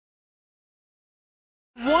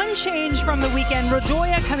one change from the weekend.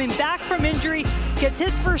 Rodoya coming back from injury, gets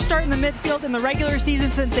his first start in the midfield in the regular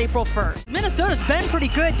season since April 1st. Minnesota's been pretty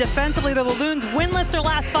good defensively. The Loons winless their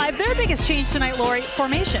last 5. Their biggest change tonight, Lori,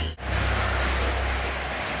 formation.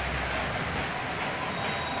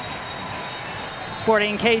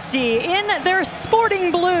 Sporting KC in their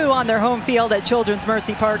sporting blue on their home field at Children's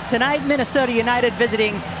Mercy Park. Tonight, Minnesota United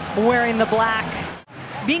visiting wearing the black.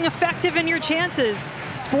 Being effective in your chances.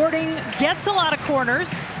 Sporting gets a lot of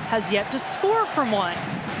corners, has yet to score from one.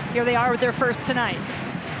 Here they are with their first tonight.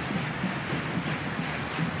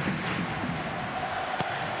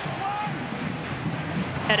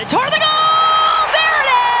 Headed toward the goal! There it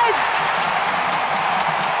is!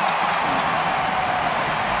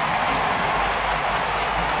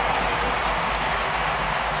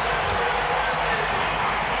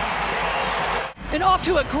 And off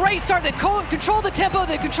to a great start. They controlled the tempo,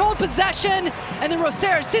 they controlled possession, and then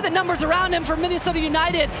Rosario, see the numbers around him for Minnesota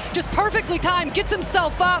United, just perfectly timed, gets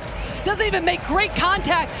himself up, doesn't even make great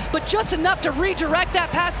contact, but just enough to redirect that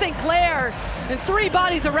past St. Clair. And 3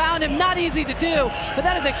 bodies around him, not easy to do, but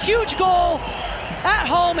that is a huge goal at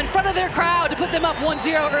home in front of their crowd to put them up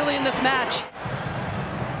 1-0 early in this match.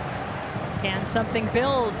 Can something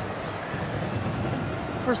build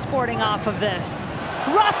for Sporting off of this?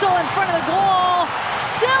 Russell in front of the goal,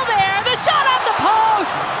 still there, the shot off the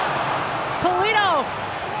post! Polito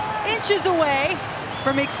inches away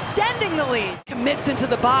from extending the lead. Commits into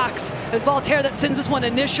the box as Voltaire that sends this one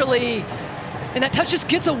initially, and that touch just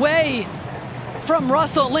gets away from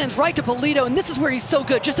Russell, lands right to Polito, and this is where he's so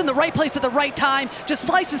good, just in the right place at the right time, just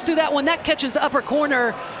slices through that one, that catches the upper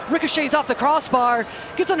corner, ricochets off the crossbar,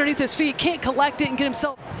 gets underneath his feet, can't collect it and get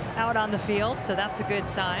himself out on the field, so that's a good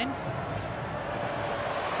sign.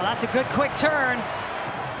 Well, that's a good quick turn.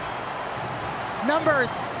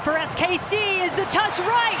 Numbers for SKC is the touch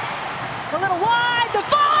right. A little wide, the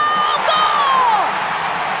fall, goal!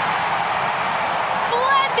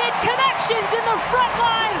 Splendid connections in the front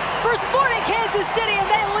line for Sporting Kansas City, and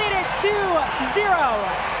they lead it 2-0.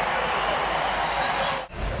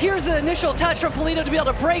 Here's the initial touch from Polito to be able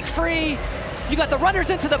to break free. You got the runners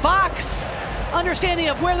into the box, understanding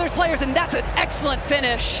of where there's players, and that's an excellent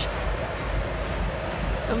finish.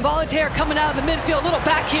 And Voltaire coming out of the midfield, little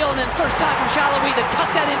back heel, and then first time from Shallowy to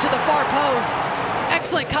tuck that into the far post.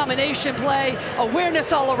 Excellent combination play,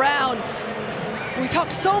 awareness all around. We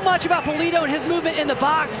talked so much about Polito and his movement in the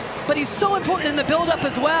box, but he's so important in the build-up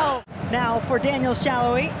as well. Now for Daniel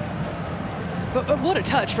Shallowy. But what a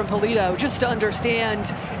touch from Polito, just to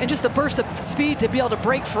understand, and just a burst of speed to be able to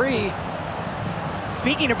break free.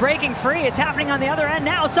 Speaking of breaking free, it's happening on the other end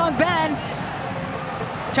now. Song Ben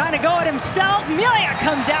trying to go at himself. Melia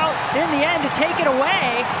comes out in the end to take it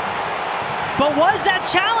away. But was that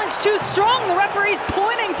challenge too strong? The referee's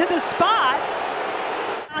pointing to the spot.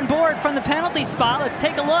 On board from the penalty spot. Let's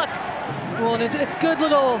take a look. Well, it's good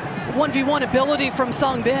little 1v1 ability from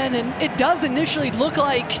Song Ben, and it does initially look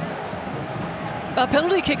like a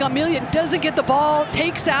penalty kick on Melia. Doesn't get the ball,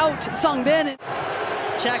 takes out Song Ben.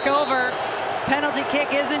 Check over. Penalty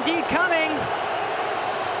kick is indeed coming.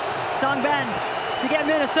 Song Ben to get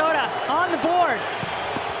Minnesota on the board.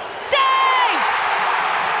 Saved!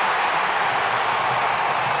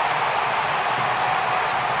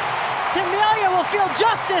 Tamilia will feel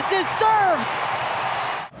justice is served.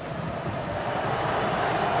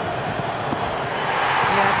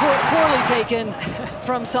 Yeah, poorly taken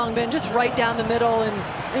from Song Ben, just right down the middle,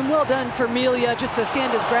 and well done for Melia just to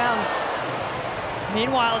stand his ground.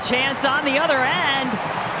 Meanwhile, chance on the other end.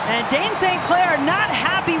 And Dane St. Clair not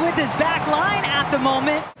happy with his back line at the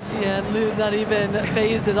moment. Yeah, Lou not even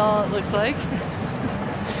phased at all, it looks like.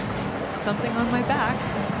 Something on my back.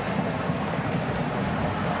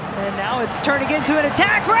 And now it's turning into an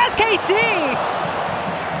attack for SKC.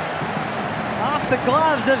 Off the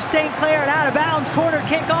gloves of St. Clair and out of bounds. Corner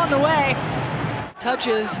kick on the way.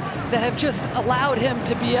 Touches that have just allowed him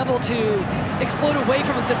to be able to explode away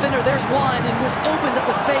from his defender. There's one, and this opens up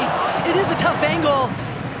the space. It is a tough angle.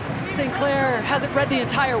 St. Clair hasn't read the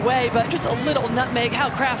entire way, but just a little nutmeg, how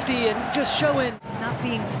crafty, and just showing. Not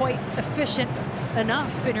being quite efficient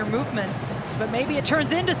enough in your movements, but maybe it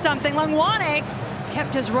turns into something. Langwane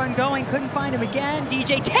kept his run going, couldn't find him again.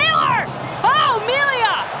 DJ Taylor! Oh,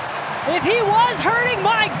 Melia! If he was hurting,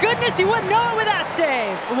 my goodness, you wouldn't know it with that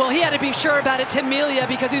save. Well, he had to be sure about it, Tim Melia,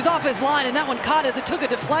 because he was off his line, and that one caught as it took a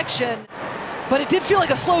deflection. But it did feel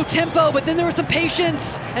like a slow tempo, but then there was some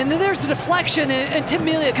patience, and then there's the deflection, and Tim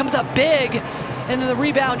Melia comes up big, and then the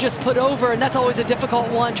rebound just put over, and that's always a difficult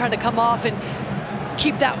one, trying to come off and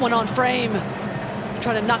keep that one on frame,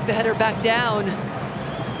 trying to knock the header back down.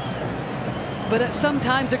 but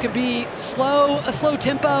sometimes there can be a slow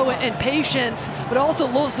tempo and patience, but also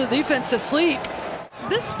lulls the defense to sleep.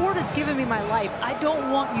 This sport has given me my life. I don't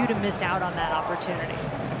want you to miss out on that opportunity.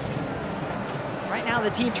 Right now, the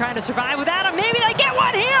team trying to survive without him. Maybe they get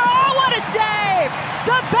one here. Oh, what a save!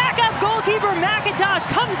 The backup goalkeeper, McIntosh,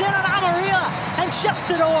 comes in on Amarilla and shuts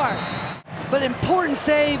the door. But important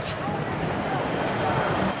save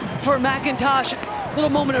for McIntosh. Little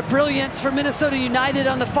moment of brilliance for Minnesota United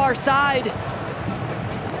on the far side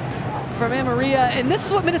from Amarilla. And this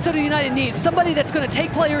is what Minnesota United needs. Somebody that's going to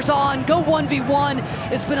take players on, go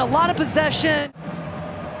 1v1. It's been a lot of possession.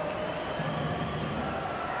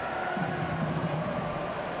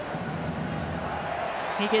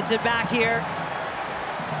 He gets it back here.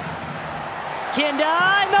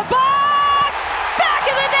 Kinda in the box! Back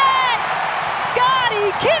of the net!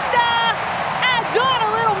 Gadi Kinda adds on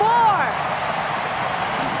a little more.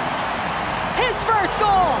 His first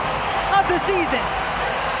goal of the season.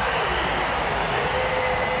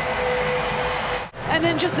 And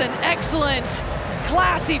then just an excellent,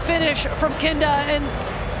 classy finish from Kinda. And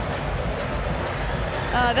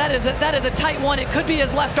that is a tight one. It could be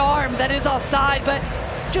his left arm that is offside, but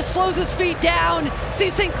just slows his feet down,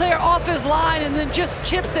 sees St. Clair off his line, and then just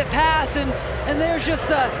chips it past, and there's just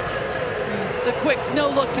the quick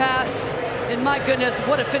no-look pass. And my goodness,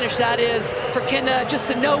 what a finish that is for Kinda, just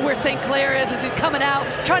to know where St. Clair is as he's coming out,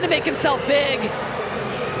 trying to make himself big,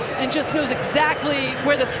 and just knows exactly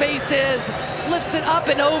where the space is, lifts it up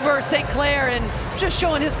and over St. Clair, and just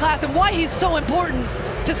showing his class and why he's so important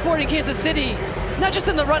to Sporting Kansas City. Not just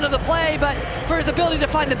in the run of the play, but for his ability to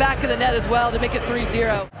find the back of the net as well to make it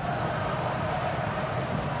 3-0.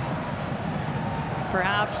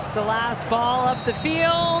 Perhaps the last ball up the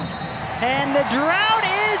field, and the drought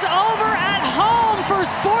is over at home for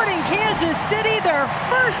Sporting Kansas City, their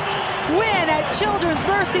first win at Children's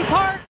Mercy Park.